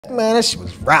Man, that shit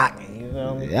was rocking. You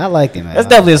know? Yeah, I liked it, man. That's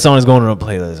definitely a song that's going on the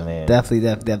playlist, man.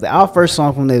 Definitely. Our first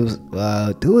song from there was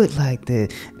 "Do It Like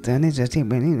This." Do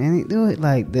it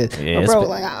like this, Yeah, bro.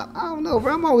 Like I don't know,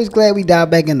 bro. I'm always glad we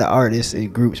dive back into artists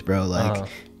and groups, bro. Like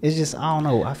it's just I don't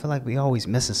know. I feel like we always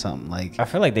missing something. Like I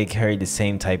feel like they carried the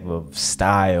same type of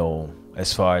style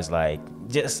as far as like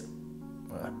just.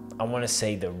 I want to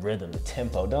say the rhythm, the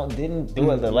tempo. Didn't do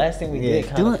it. The last thing we did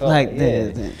kind of like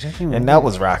that, and that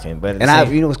was rocking. But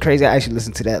you know what's crazy? I actually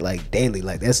listen to that like daily.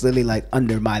 Like that's literally like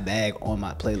under my bag on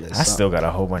my playlist. I still got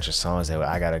a whole bunch of songs that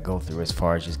I gotta go through as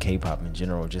far as just K-pop in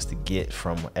general, just to get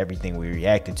from everything we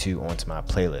reacted to onto my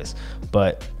playlist.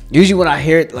 But usually when I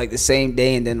hear it like the same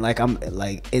day, and then like I'm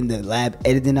like in the lab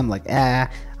editing, I'm like, I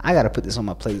gotta put this on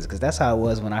my playlist because that's how it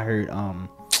was when I heard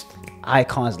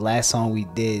Icon's last song we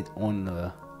did on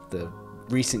the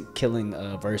recent Killing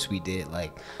verse we did.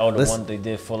 Like one they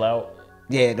did Full Out.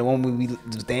 Yeah, the one we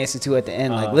was dancing to at the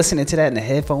end. Like listening to that in the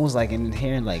headphones, like and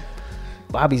hearing like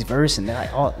Bobby's verse, and then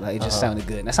it just sounded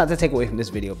good. And that's not to take away from this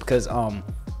video because bro,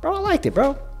 I liked it,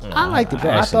 bro. I liked it,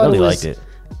 bro. I thought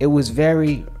it was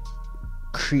very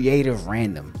creative,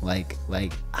 random. Like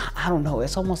I don't know.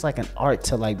 It's almost like an art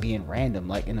to like being random,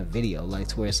 like in a video, like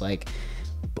to where it's like.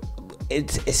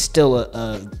 It's still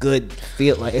a good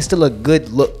feel, like it's still a good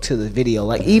look to the video.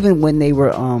 Like even when they were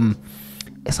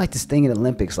it's like this thing in the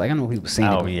Olympics. Like I know people seen it.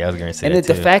 Oh yeah, I was gonna say. And that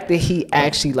the fact that he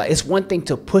actually like it's one thing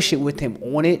to push it with him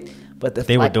on it, but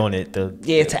they were doing it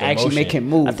to actually make him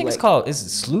move. I think it's called is it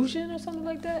Slusion or something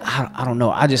like that. I don't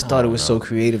know. I just thought it was so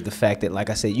creative. The fact that like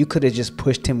I said, you could have just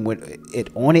pushed him with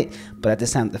it on it, but at the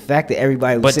time, the fact that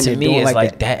everybody was sitting there doing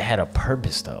like that had a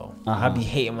purpose though. I be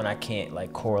hating when I can't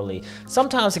like correlate.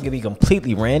 Sometimes it can be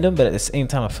completely random, but at the same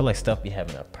time, I feel like stuff be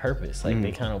having a purpose. Like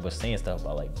they kind of was saying stuff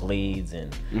about like blades,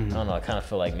 and I don't know. I kind of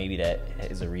feel like maybe that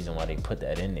is a reason why they put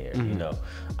that in there. You know,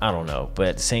 I don't know. But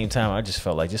at the same time, I just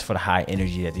felt like just for the high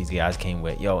energy that these guys came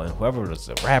with, yo, and whoever was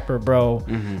the rapper, bro,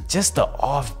 just the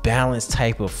off balance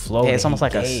type of flow. Yeah, it's almost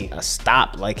like a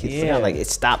stop. Like like it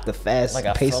stopped the fast like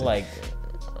I pace. feel like.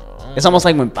 It's almost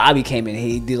like when Bobby came in,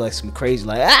 he did like some crazy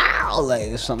like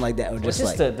like something like that, or just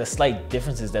like the slight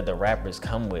differences that the rappers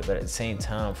come with, but at the same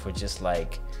time, for just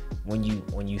like when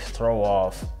you throw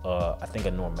off, I think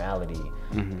a normality,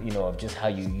 you know, of just how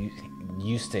you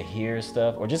used to hear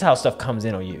stuff, or just how stuff comes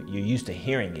in, or you're used to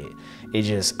hearing it. It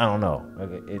just I don't know,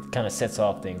 it kind of sets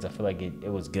off things. I feel like it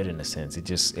was good in a sense.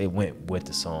 It went with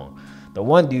the song. The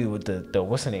one dude with the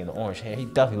what's the name, the orange hair, he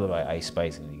definitely looked like Ice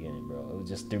Spice in the beginning, bro. It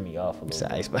just threw me off a little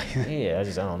bit. Ice Spice. Yeah, I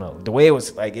don't know. The way it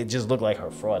was like, it just looked like her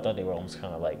fro. I thought they were almost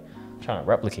kind of like trying to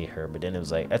replicate her, but then it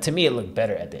was like to me it looked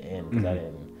better at the end because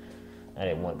I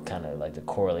didn't want kind of like to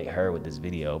correlate her with this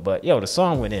video. But yo, the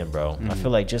song went in, bro. I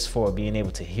feel like just for being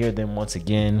able to hear them once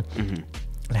again.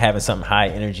 Having something high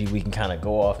energy we can kind of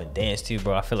go off and dance to,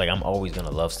 bro. I feel like I'm always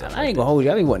gonna love stuff. I ain't gonna hold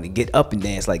you. I be wanting to get up and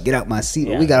dance, like get out my seat.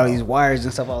 Yeah, we got all these wires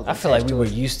and stuff. I feel like we were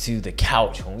used to the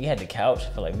couch. When we had the couch, I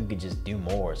feel like we could just do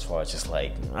more as far as just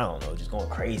like I don't know, just going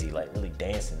crazy, like really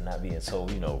dancing, not being so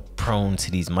prone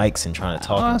to these mics and trying to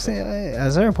talk. Honestly, at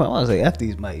a certain point, I was like, "F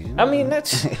these mics." You know? I mean,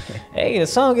 that's hey, the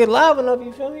song get loud enough,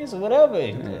 you feel me? So whatever,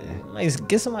 like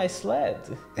get somebody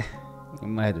slapped. We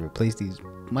might have to replace these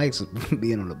mics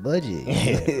being on the budget.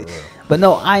 Yeah, but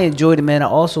no, I enjoyed it, man. I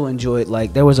also enjoyed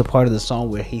like there was a part of the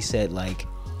song where he said like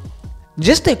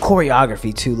just the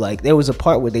choreography too. Like there was a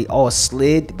part where they all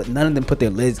slid, but none of them put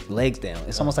their legs down.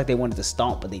 It's almost like they wanted to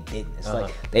stomp, but they didn't. It's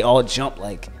like they all jumped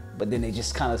like, but then they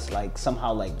just kind of like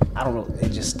somehow like I don't know, they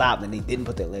just stopped and they didn't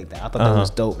put their leg down. I thought that was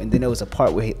dope. And then there was a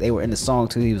part where they were in the song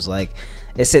too. He was like,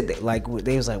 it said that, like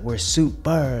they was like we're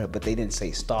super, but they didn't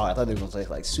say star. I thought they were gonna say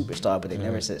like superstar, but they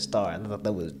never said star. I thought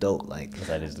that was dope. Like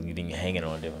I just leaving you hanging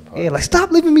on different parts. Yeah, like stop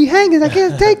leaving me hanging. I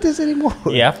can't take this anymore.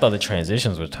 Yeah, I thought the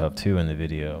transitions were tough too in the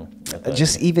video.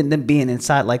 Just even them being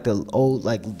inside like the old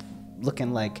like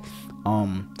looking like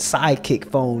sidekick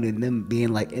phone and them being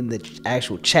like in the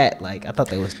actual chat, like I thought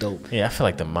that was dope. Yeah, I feel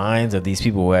like the minds of these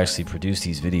people who actually produce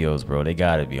these videos, bro, they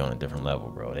gotta be on a different level,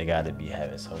 bro. They gotta be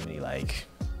having so many like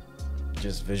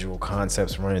just visual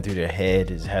concepts running through their head.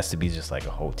 It has to be just like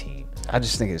a whole team. I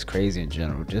just think it's crazy in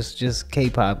general. Just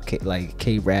K-pop, like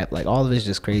K-rap, like all of it's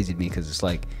just crazy to me because it's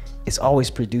like it's always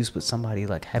produced with somebody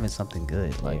like having something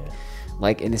good, like. Yeah.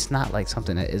 Like, and it's not like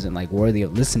something that isn't like worthy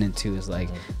of listening to. It's like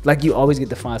you always get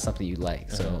to find something you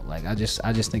like. So like I just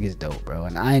think it's dope, bro,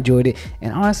 and I enjoyed it.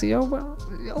 And honestly, bro,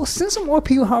 send some more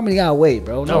P1Harmony our way,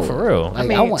 bro. No, for real. Like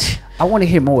I want to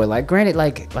hear more. Like granted,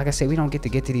 like I said, we don't get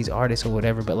to these artists or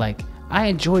whatever, but like I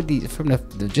enjoyed these from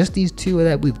just these two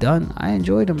that we've done. I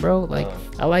enjoyed them, bro. Like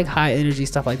I like high energy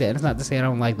stuff like that. And it's not to say I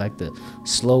don't like the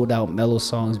slowed out mellow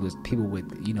songs with people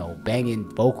with, you know, banging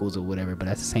vocals or whatever. But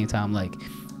at the same time, like,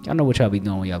 y'all know what y'all be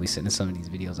doing when y'all be sending some of these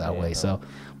videos our way. So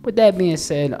with that being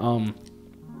said,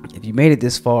 if you made it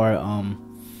this far,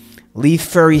 leave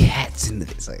furry hats in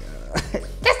the. It's like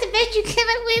that's the best you came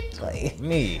up with. Like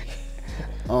me.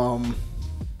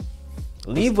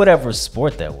 Leave whatever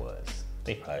sport that was.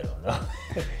 They probably don't know.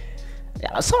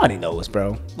 Yeah, somebody knows,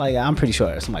 bro. Like I'm pretty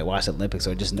sure somebody watched the Olympics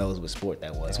or just knows what sport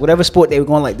that was. Whatever sport they were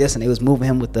going like this and they was moving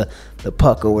him with the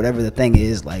puck or whatever the thing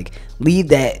is. Like leave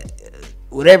that,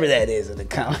 whatever that is, in the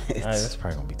comments. That's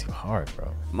probably gonna be too hard,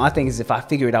 bro. My thing is, if I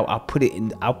figure it out, I'll put it in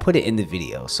the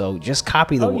video. So just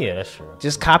copy the. Oh yeah, that's true.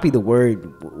 Just copy the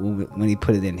word when he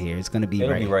put it in here. It's gonna be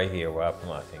It'll be right here where I put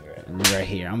my finger at. Right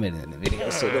here, I'm in the video,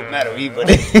 so it don't matter either.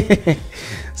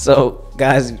 So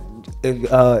guys,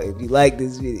 if you like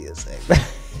this video,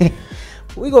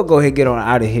 we gonna go ahead and get on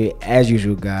out of here as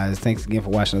usual, guys. Thanks again for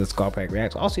watching the SkulkPack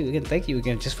Reacts. Also, again, thank you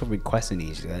again just for requesting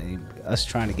these. Us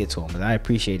trying to get to them, but I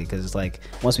appreciate it because it's like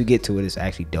once we get to it, it's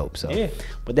actually dope. So,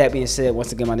 with that being said,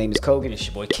 once again, my name is Kogan. It's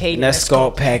your boy K. And that's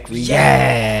SkulkPack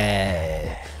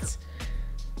Reacts.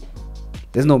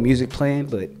 There's no music playing,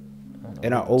 but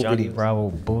in our old Johnny videos.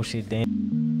 Bravo bullshit.